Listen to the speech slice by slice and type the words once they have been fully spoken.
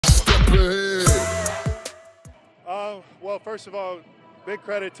Well, first of all, big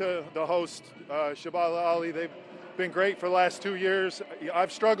credit to the host, Shabab Al Ahli. They've been great for the last 2 years.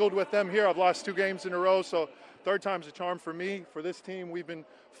 I've struggled with them here. I've lost 2 games in a row, so third time's a charm for me. For this team, we've been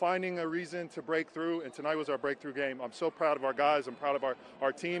finding a reason to break through, and tonight was our breakthrough game. I'm so proud of our guys. I'm proud of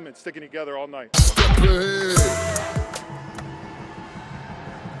our team and sticking together all night.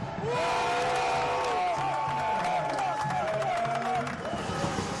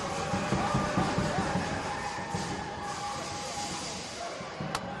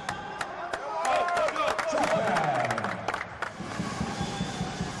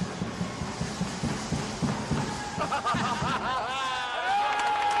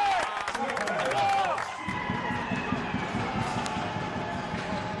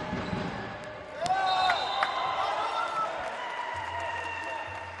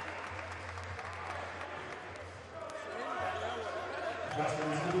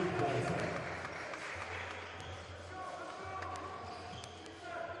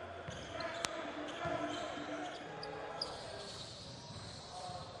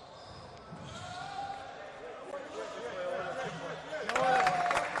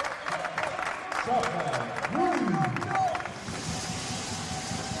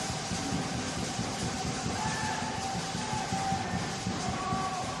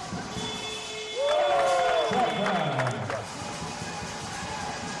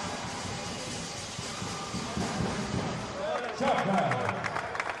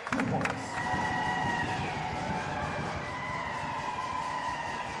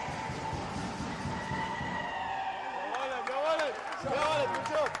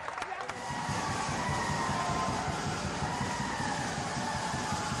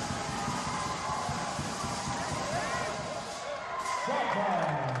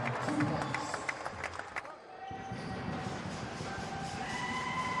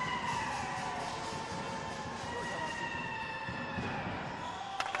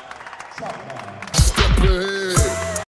 Shabab.